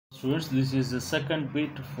Students, this is the second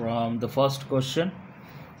bit from the first question.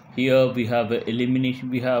 Here we have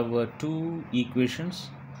elimination. We have two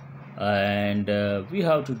equations, and we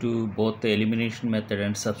have to do both the elimination method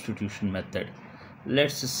and substitution method.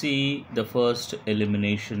 Let's see the first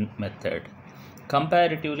elimination method.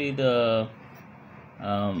 Comparatively, this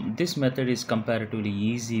method is comparatively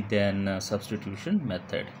easy than substitution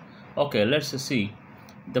method. Okay, let's see.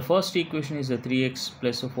 The first equation is 3x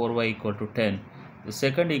plus 4y equal to 10. The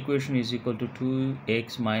second equation is equal to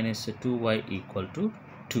 2x minus 2y equal to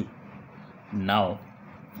 2. Now,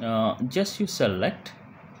 just you select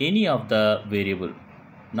any of the variable.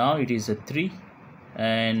 Now it is a 3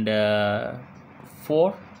 and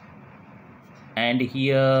 4 and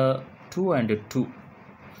here 2 and 2.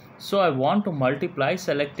 So I want to multiply,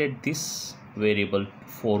 selected this variable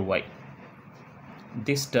 4y,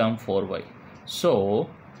 this term 4y. So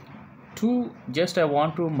just I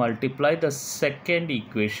want to multiply the second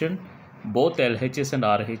equation, both LHS and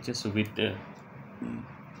RHS, with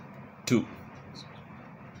 2.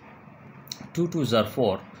 2 2s are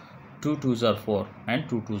 4, 2 2s are 4 and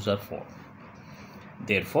 2 2s are 4.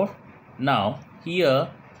 Therefore, now here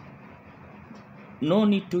no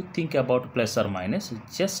need to think about plus or minus,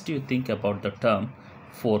 just you think about the term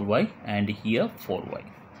 4y and here 4y.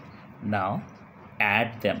 Now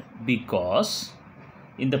add them, because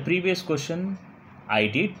in the previous question I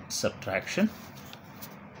did subtraction.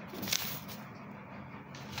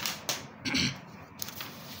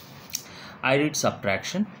 I did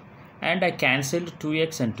subtraction and I cancelled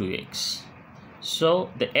 2x and 2x.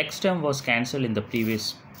 So the x term was cancelled in the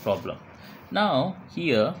previous problem. Now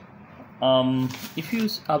here if you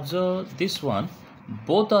observe this one,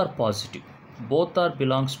 both are positive, both are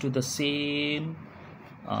belongs to the same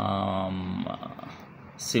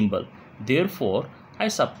symbol. Therefore I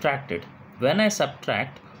subtracted. When I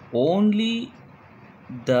subtract, only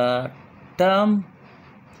the term,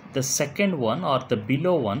 the second one or the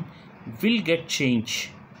below one will get changed,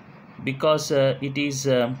 because it is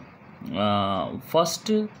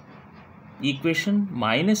first equation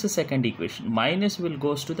minus the second equation. Minus will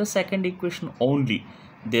goes to the second equation only.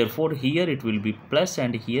 Therefore here it will be plus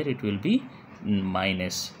and here it will be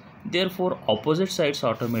minus. Therefore opposite sides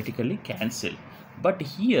automatically cancel. But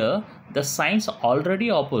here the signs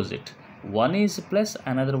already opposite. One is plus,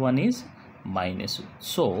 another one is minus.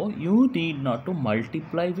 So you need not to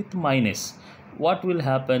multiply with minus. What will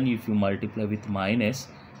happen if you multiply with minus?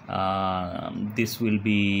 This will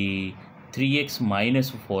be 3x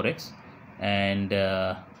minus 4x, and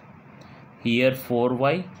here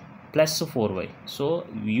 4y plus 4y. So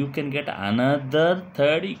you can get another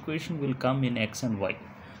third equation will come in x and y.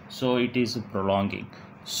 So it is prolonging.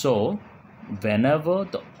 So whenever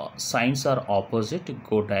the signs are opposite,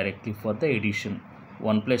 go directly for the addition.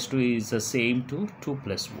 1 plus 2 is the same to 2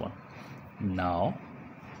 plus 1. Now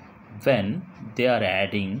when they are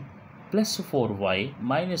adding, plus 4y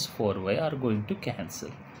minus 4y are going to cancel,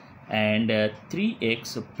 and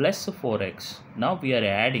 3x plus 4x, now we are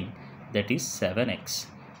adding, that is 7x,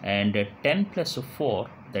 and 10 plus 4,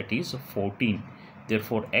 that is 14.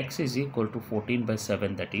 Therefore x is equal to 14 by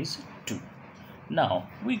 7, that is 2. Now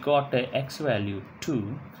we got a x value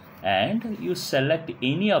 2, and you select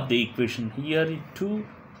any of the equation. Here two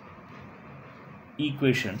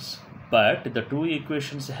equations, but the two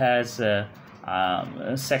equations has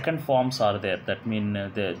second forms are there. That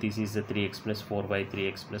means this is the 3x plus 4y,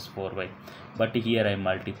 3x plus 4y, but here I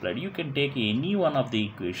multiplied. You can take any one of the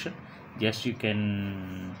equation. Just you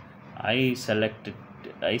can, I select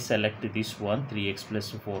this one, 3x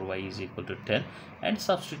plus 4y is equal to 10, and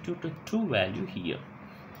substitute a 2 value here.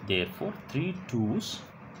 Therefore 3 2's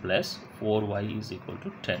plus 4y is equal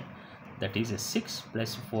to 10. That is a 6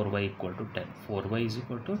 plus 4y equal to 10. 4y is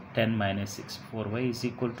equal to 10 minus 6. 4y is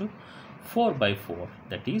equal to 4 by 4,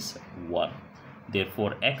 that is 1.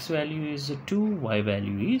 Therefore x value is 2, y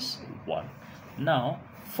value is 1. Now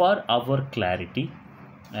for our clarity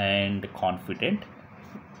and confident,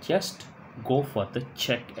 just go for the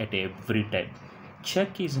check at every time.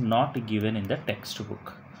 Check is not given in the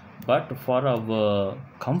textbook, but for our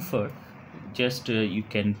comfort, just you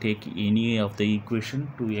can take any of the equation.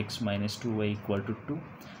 2x minus 2y equal to 2.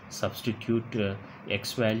 Substitute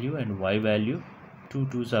x value and y value. 2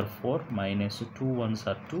 2s are 4, minus 2 1s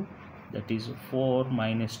are 2, that is 4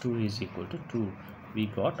 minus 2 is equal to 2. We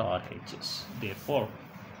got RHS. Therefore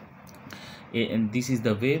and this is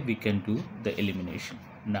the way we can do the elimination.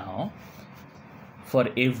 Now for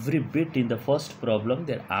every bit in the first problem,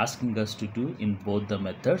 they're asking us to do in both the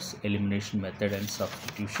methods, elimination method and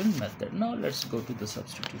substitution method. Now let's go to the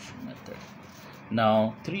substitution method.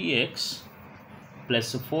 Now 3x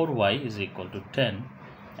plus 4y is equal to 10.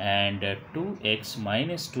 and 2x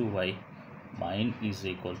minus 2y, mine is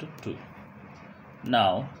equal to 2.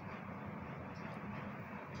 Now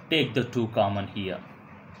take the 2 common here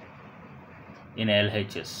in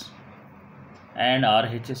LHS, and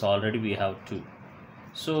RHS already we have 2.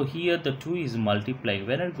 So here the 2 is multiplied.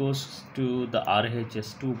 When it goes to the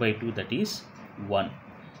RHS, 2 by 2, that is 1.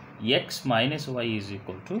 X minus y is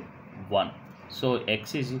equal to 1. So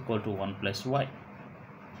x is equal to 1 plus y.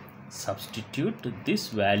 Substitute this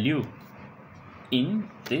value in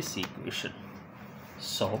this equation.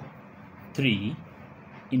 So 3,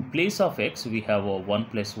 in place of x we have a 1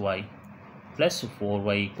 plus y plus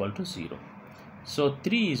 4y equal to 0. So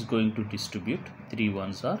 3 is going to distribute. 3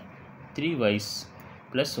 ones are 3y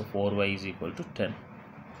plus 4y is equal to 10.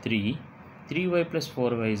 3y plus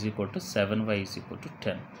 4y is equal to 7y is equal to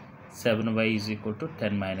 10. 7y is equal to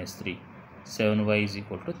 10 minus 3. 7y is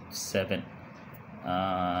equal to 7.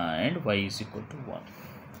 And y is equal to 1.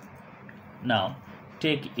 Now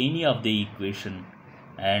take any of the equation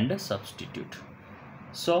and substitute.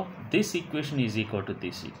 So this equation is equal to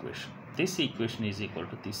this equation. This equation is equal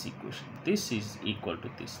to this equation. This is equal to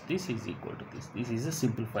this. This is equal to this. This is a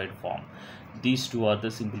simplified form. These two are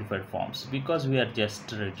the simplified forms because we are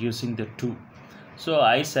just reducing the 2. So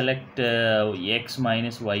I select x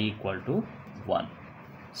minus y equal to 1.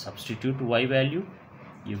 Substitute y value.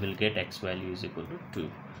 You will get x value is equal to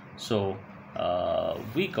 2. So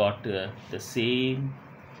we got the same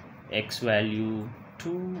x value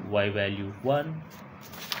 2, y value 1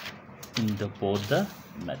 in the both the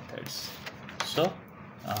methods. So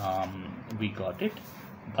we got it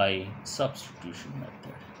by substitution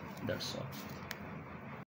method. That's all.